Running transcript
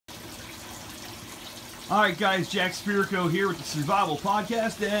Alright guys, Jack Spirico here with the Survival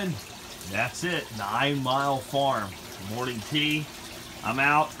Podcast, and that's it, 9 Mile Farm. Morning tea. I'm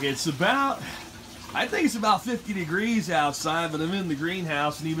out. It's about, I think it's about 50 degrees outside, but I'm in the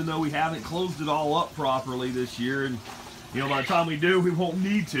greenhouse, and even though we haven't closed it all up properly this year, and you know, by the time we do, we won't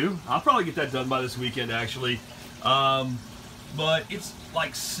need to. I'll probably get that done by this weekend, actually. But it's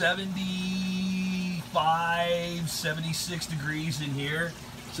like 75, 76 degrees in here.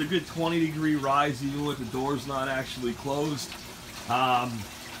 It's a good 20-degree rise even with the doors not actually closed.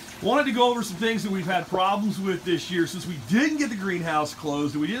 Wanted to go over some things that we've had problems with this year. Since we didn't get the greenhouse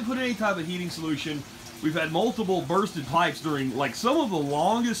closed and we didn't put any type of heating solution, we've had multiple bursted pipes during like some of the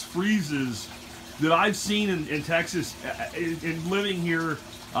longest freezes that I've seen in Texas in living here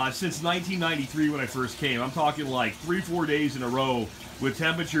since 1993 when I first came. I'm talking like 3-4 days in a row with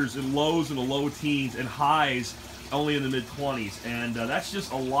temperatures in lows in the low teens and highs only in the mid-20s, and that's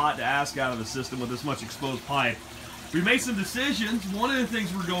just a lot to ask out of the system with this much exposed pipe. We made some decisions. One of the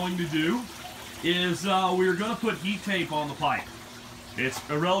things we're going to do is we're going to put heat tape on the pipe. It's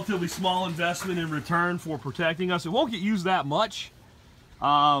a relatively small investment in return for protecting us. It won't get used that much,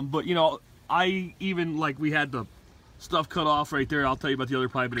 but you know, I even, like, we had the stuff cut off right there. I'll tell you about the other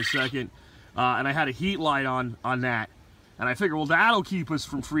pipe in a second, and I had a heat light on that. And I figured, well, that'll keep us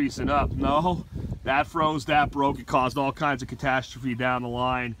from freezing up. No, that froze, that broke. It caused all kinds of catastrophe down the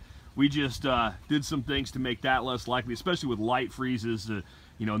line. We just did some things to make that less likely, especially with light freezes.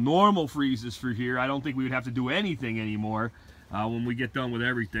 You know, normal freezes for here. I don't think we would have to do anything anymore when we get done with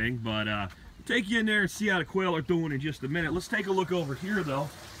everything. But I'll take you in there and see how the quail are doing in just a minute. Let's take a look over here, though.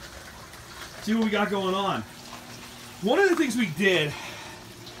 See what we got going on. One of the things we did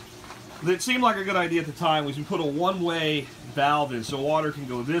that seemed like a good idea at the time was we put a one-way valve in so water can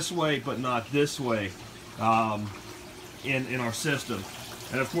go this way but not this way in our system.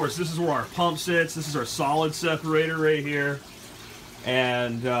 And of course, this is where our pump sits. This is our solid separator right here,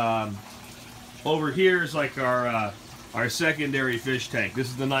 and over here is like our secondary fish tank. This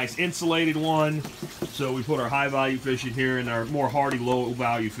is the nice insulated one, so we put our high-value fish in here and our more hardy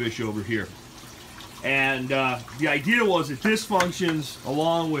low-value fish over here. And the idea was that this functions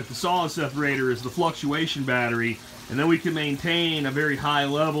along with the solid separator as the fluctuation battery, and then we can maintain a very high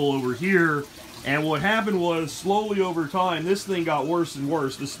level over here. And what happened was, slowly over time, this thing got worse and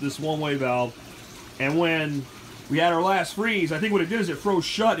worse, this one-way valve. And when we had our last freeze, I think what it did is it froze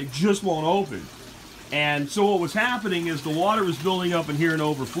shut. It just won't open. And so what was happening is the water was building up in here and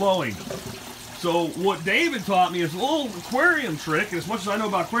overflowing. So what David taught me is a little aquarium trick, and as much as I know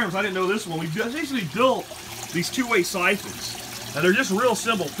about aquariums, I didn't know this one. We basically built these two-way siphons, and they're just real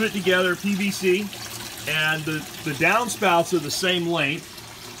simple, fit together, PVC, and the downspouts are the same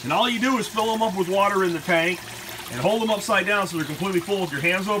length, and all you do is fill them up with water in the tank and hold them upside down so they're completely full with your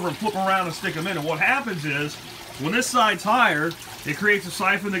hands over and flip them around and stick them in. And what happens is, when this side's higher, it creates a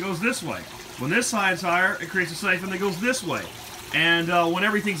siphon that goes this way. When this side's higher, it creates a siphon that goes this way. And when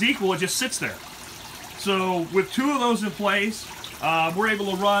everything's equal, it just sits there. So with two of those in place, we're able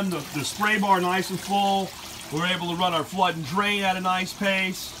to run the spray bar nice and full. We're able to run our flood and drain at a nice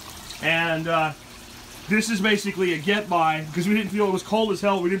pace. And this is basically a get-by, because we didn't feel it was cold as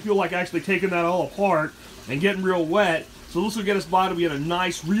hell. We didn't feel like actually taking that all apart and getting real wet. So this will get us by to be at a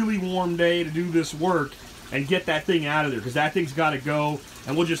nice, really warm day to do this work and get that thing out of there, because that thing's got to go.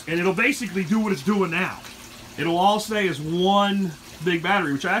 And it'll basically do what it's doing now. It'll all stay as one big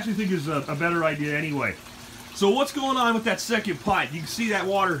battery, which I actually think is a better idea anyway. So what's going on with that second pipe? You can see that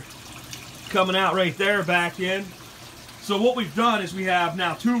water coming out right there, back in. So what we've done is we have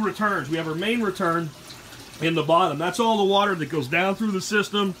now two returns. We have our main return in the bottom. That's all the water that goes down through the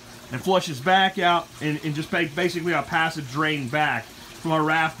system and flushes back out and just basically a passive drain back from our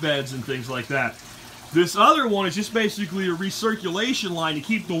raft beds and things like that. This other one is just basically a recirculation line to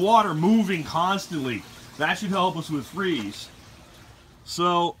keep the water moving constantly. That should help us with freeze.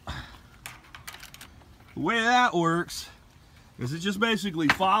 So the way that works is it just basically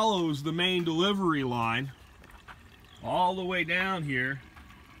follows the main delivery line all the way down here,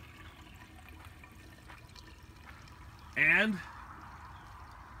 and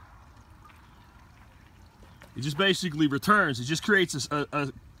it just basically returns. It just creates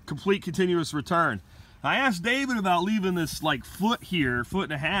a complete continuous return. I asked David about leaving this like foot here,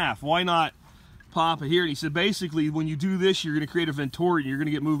 1.5 feet. Why not pop it here? And he said basically when you do this, you're going to create a ventorium. You're going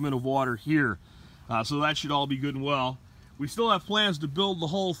to get movement of water here. So that should all be good and well. We still have plans to build the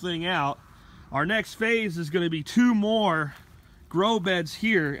whole thing out. Our next phase is going to be 2 more grow beds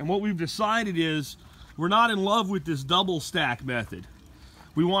here, and what we've decided is we're not in love with this double stack method.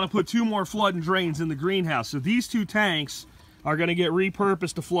 We want to put 2 more flood and drains in the greenhouse. So these 2 tanks are going to get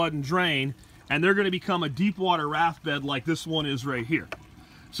repurposed to flood and drain, and they're going to become a deep water raft bed like this one is right here.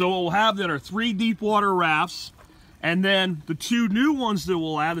 So what we'll have then are 3 deep water rafts, and then the 2 new ones that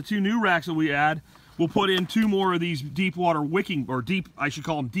we'll add, the 2 new racks that we add, we'll put in 2 more of these deep water wicking, or deep, I should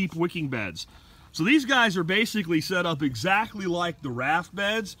call them deep wicking beds. So these guys are basically set up exactly like the raft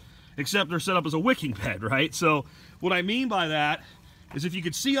beds, except they're set up as a wicking bed, right? So what I mean by that is, if you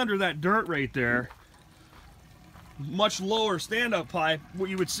could see under that dirt right there, much lower stand-up pipe, what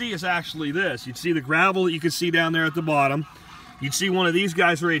you would see is actually this. You'd see the gravel that you can see down there at the bottom. You'd see one of these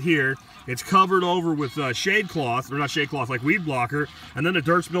guys right here. It's covered over with shade cloth, or not shade cloth, like weed blocker, and then the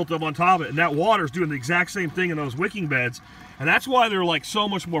dirt's built up on top of it, and that water's doing the exact same thing in those wicking beds. And that's why they're like so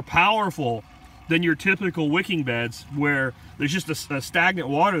much more powerful than your typical wicking beds, where there's just a stagnant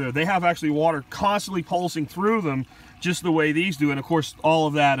water there. They have actually water constantly pulsing through them, just the way these do. And of course, all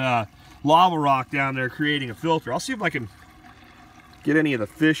of that lava rock down there creating a filter. I'll see if I can get any of the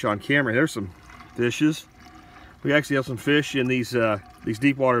fish on camera. There's some fishes. We actually have some fish in these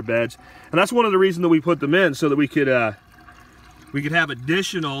deep water beds, and that's one of the reasons that we put them in, so that we could have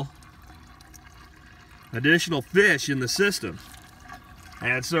additional fish in the system.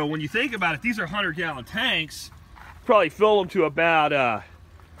 And so when you think about it, these are 100-gallon tanks. Probably fill them to about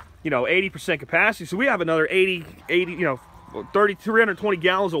 80% capacity. So we have another 320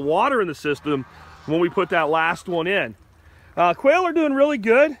 gallons of water in the system when we put that last one in. Quail are doing really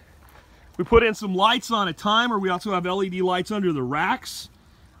good. We put in some lights on a timer. We also have LED lights under the racks.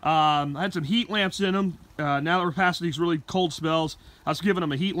 I had some heat lamps in them. Now that we're past these really cold spells, I was giving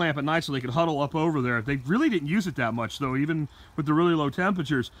them a heat lamp at night so they could huddle up over there. They really didn't use it that much, though, even with the really low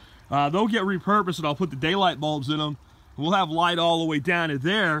temperatures. They'll get repurposed, and I'll put the daylight bulbs in them. We'll have light all the way down to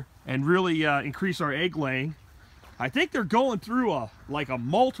there and really increase our egg laying. I think they're going through like a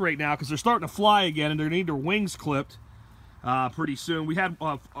molt right now, because they're starting to fly again, and they're going to need their wings clipped pretty soon. We had,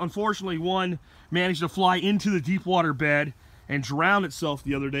 unfortunately, one managed to fly into the deep water bed and drown itself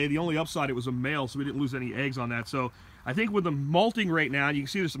the other day. The only upside, it was a male, so we didn't lose any eggs on that. So I think with them molting right now, you can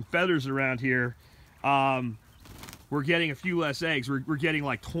see there's some feathers around here, we're getting a few less eggs. We're getting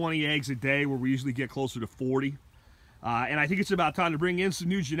like 20 eggs a day, where we usually get closer to 40. And I think it's about time to bring in some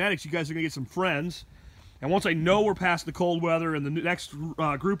new genetics. You guys are going to get some friends. And once I know we're past the cold weather and the next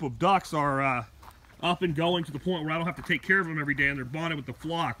group of ducks are up and going to the point where I don't have to take care of them every day and they're bonded with the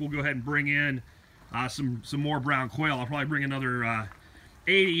flock, we'll go ahead and bring in some more brown quail. I'll probably bring another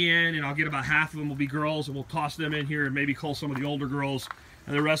 80 in, and I'll get about half of them will be girls, and we'll toss them in here and maybe cull some of the older girls,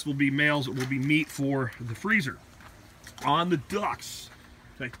 and the rest will be males that will be meat for the freezer. On the ducks,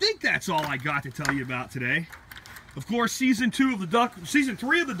 I think that's all I got to tell you about today. Of course, season 3 of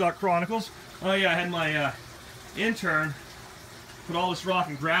the Duck Chronicles. Oh yeah, I had my intern put all this rock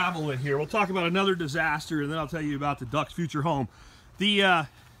and gravel in here. We'll talk about another disaster, and then I'll tell you about the duck's future home. The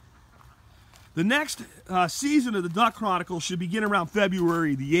next season of the Duck Chronicles should begin around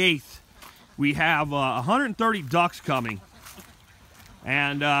February the 8th. We have 130 ducks coming,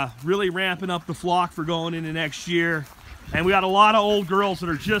 and really ramping up the flock for going into next year. And we got a lot of old girls that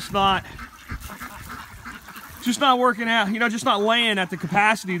are just not working out, just not laying at the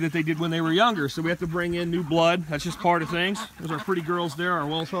capacity that they did when they were younger. So we have to bring in new blood. That's just part of things. Those are pretty girls there, our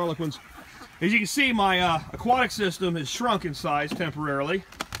Welsh Harlequins. As you can see, my aquatic system has shrunk in size temporarily.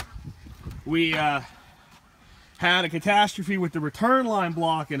 We had a catastrophe with the return line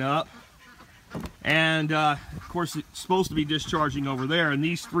blocking up, and of course it's supposed to be discharging over there, and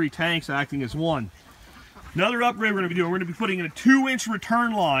these 3 tanks acting as one. Another upgrade we're going to be doing, we're going to be putting in a 2-inch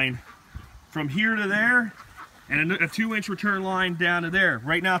return line from here to there, and a 2-inch return line down to there.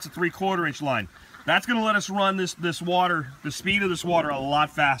 Right now it's a 3/4-inch line. That's going to let us run this water, the speed of this water, a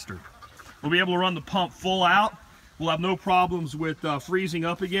lot faster. We'll be able to run the pump full out. We'll have no problems with freezing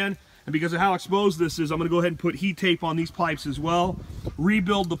up again. And because of how exposed this is, I'm going to go ahead and put heat tape on these pipes as well.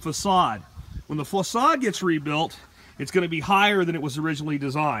 Rebuild the facade. When the facade gets rebuilt, it's going to be higher than it was originally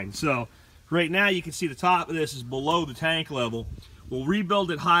designed. So right now you can see the top of this is below the tank level. We'll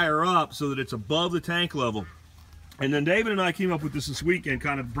rebuild it higher up so that it's above the tank level. And then David and I came up with this weekend,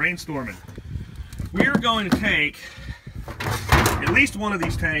 kind of brainstorming. We are going to take at least one of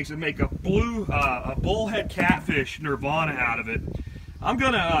these tanks and make a bullhead catfish nirvana out of it. I'm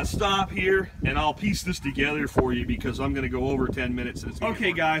going to stop here, and I'll piece this together for you because I'm going to go over 10 minutes.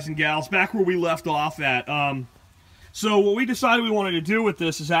 Okay, guys and gals, back where we left off at. So what we decided we wanted to do with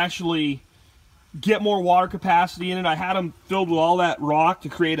this is actually get more water capacity in it. I had them filled with all that rock to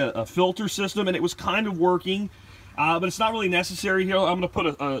create a filter system, and it was kind of working, but it's not really necessary here. I'm going to put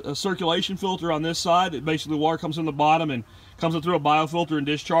a circulation filter on this side that basically the water comes in the bottom and comes up through a biofilter and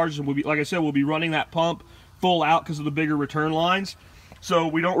discharges, and we'll be, like I said, we'll be running that pump full out because of the bigger return lines. so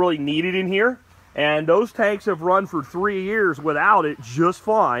we don't really need it in here. And those tanks have run for 3 years without it just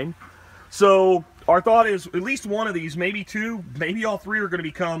fine. So our thought is at least one of these, maybe two, maybe all three are going to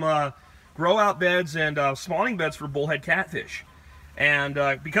become grow out beds and spawning beds for bullhead catfish. And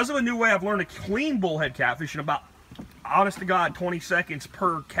because of a new way I've learned to clean bullhead catfish in about, honest to God, 20 seconds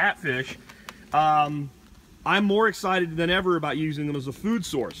per catfish, I'm more excited than ever about using them as a food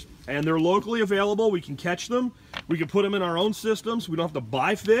source. And they're locally available. We can catch them. We can put them in our own systems. We don't have to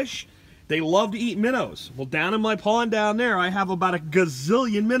buy fish. They love to eat minnows. Well, down in my pond down there, I have about a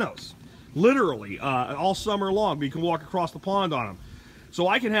gazillion minnows. Literally, all summer long. But you can walk across the pond on them. So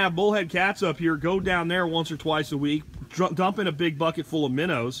I can have bullhead cats up here, go down there once or twice a week, dump in a big bucket full of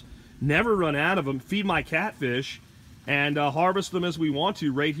minnows, never run out of them, feed my catfish, and harvest them as we want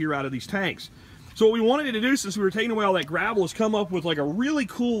to right here out of these tanks. So what we wanted to do, since we were taking away all that gravel, is come up with like a really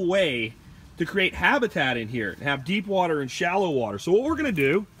cool way to create habitat in here, and have deep water and shallow water. So what we're going to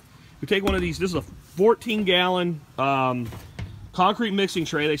do, we take one of these, this is a 14-gallon concrete mixing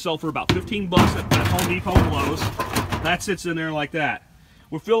tray. They sell for about 15 bucks at Home Depot and Lowe's. That sits in there like that.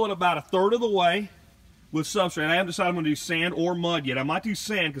 We're filling about a third of the way with substrate. I haven't decided I'm going to do sand or mud yet. I might do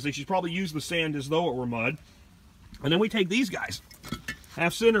sand because they should probably use the sand as though it were mud. And then we take these guys,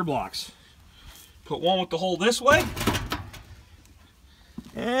 half cinder blocks, put one with the hole this way,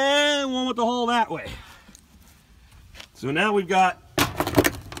 and one with the hole that way. So now we've got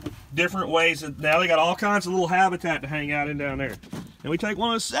different ways. Now they got all kinds of little habitat to hang out in down there. And we take one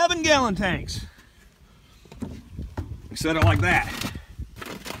of those 7-gallon tanks. We set it like that.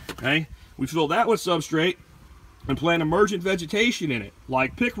 Okay, we fill that with substrate and plant emergent vegetation in it,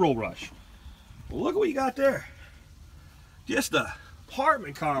 like pickerel rush. Well, look what you got there. Just a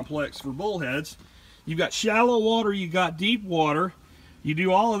apartment complex for bullheads. You've got shallow water, you got deep water. You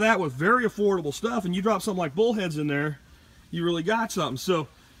do all of that with very affordable stuff, and you drop something like bullheads in there, you really got something. So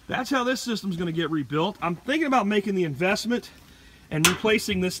that's how this system's going to get rebuilt. I'm thinking about making the investment and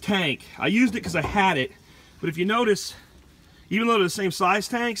replacing this tank. I used it because I had it, but if you notice, even though they're the same size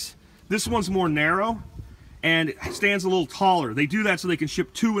tanks, this one's more narrow and it stands a little taller. They do that so they can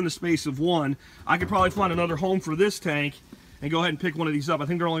ship 2 in the space of 1. I could probably find another home for this tank and go ahead and pick one of these up. I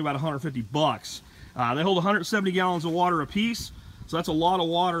think they're only about 150 bucks. They hold 170 gallons of water apiece, so that's a lot of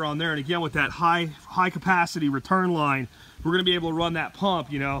water on there. And again, with that high capacity return line, we're going to be able to run that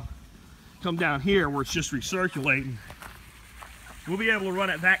pump, you know, come down here where it's just recirculating. We'll be able to run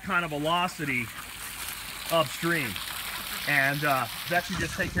at that kind of velocity upstream. And that should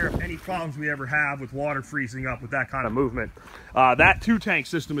just take care of any problems we ever have with water freezing up with that kind of movement. That 2-tank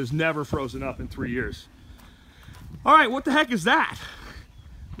system has never frozen up in 3 years. All right, what the heck is that?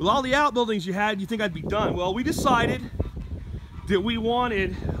 With all the outbuildings you had, you think I'd be done? Well, we decided that we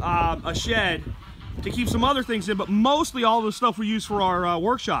wanted a shed to keep some other things in, but mostly all the stuff we use for our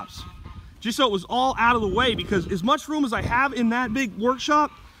workshops. Just so it was all out of the way, because as much room as I have in that big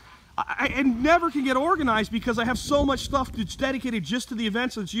workshop, I never can get organized because I have so much stuff that's dedicated just to the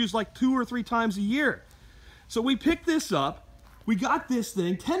events that's used like 2 or 3 times a year. So we picked this up. We got this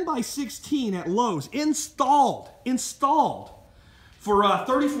thing 10 by 16 at Lowe's, installed for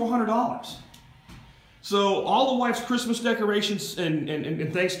 $3,400. So all the wife's Christmas decorations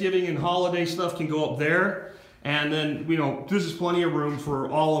and Thanksgiving and holiday stuff can go up there. And then, you know, this is plenty of room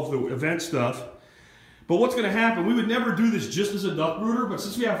for all of the event stuff. But what's going to happen, we would never do this just as a duck brooder, but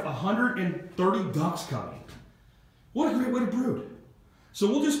since we have 130 ducks coming, what a great way to brood. So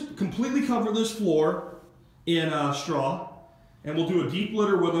we'll just completely cover this floor in straw, and we'll do a deep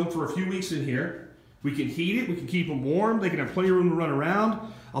litter with them for a few weeks in here. We can heat it, we can keep them warm, they can have plenty of room to run around.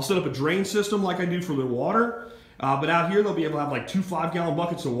 I'll set up a drain system like I do for their water, but out here they'll be able to have like 2 5-gallon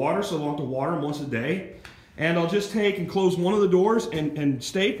buckets of water, so they'll have to water them once a day. And I'll just take and close one of the doors and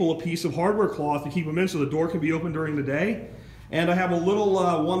staple a piece of hardware cloth to keep them in so the door can be open during the day. And I have a little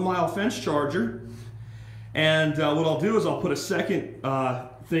 1-mile fence charger. And what I'll do is I'll put a second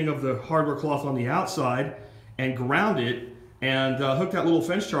thing of the hardware cloth on the outside and ground it and hook that little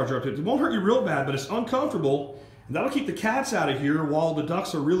fence charger up to it. It won't hurt you real bad, but it's uncomfortable. And that'll keep the cats out of here while the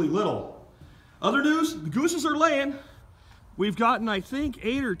ducks are really little. Other news, the gooses are laying. We've gotten, I think,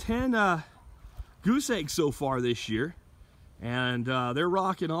 8 or 10 goose eggs so far this year, and they're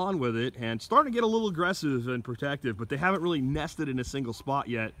rocking on with it and starting to get a little aggressive and protective, but they haven't really nested in a single spot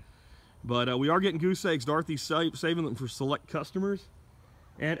yet. But we are getting goose eggs. Dorothy's saving them for select customers,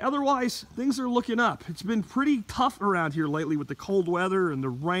 and otherwise things are looking up. It's been pretty tough around here lately with the cold weather and the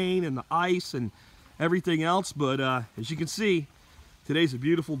rain and the ice and everything else, but as you can see, today's a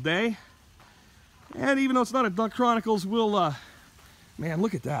beautiful day. And even though it's not a Duck Chronicles, we'll man,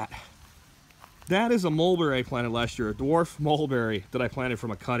 look at that. That is a mulberry I planted last year, a dwarf mulberry that I planted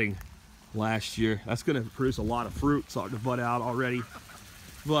from a cutting last year. That's going to produce a lot of fruit, starting to bud out already.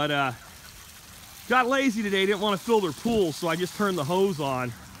 But got lazy today, didn't want to fill their pool, so I just turned the hose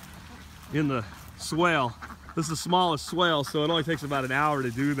on in the swale. This is the smallest swale, so it only takes about an hour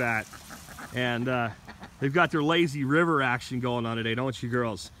to do that. And they've got their lazy river action going on today, don't you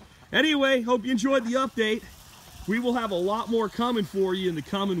girls? Anyway, hope you enjoyed the update. We will have a lot more coming for you in the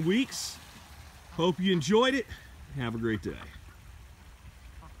coming weeks. Hope you enjoyed it. Have a great day.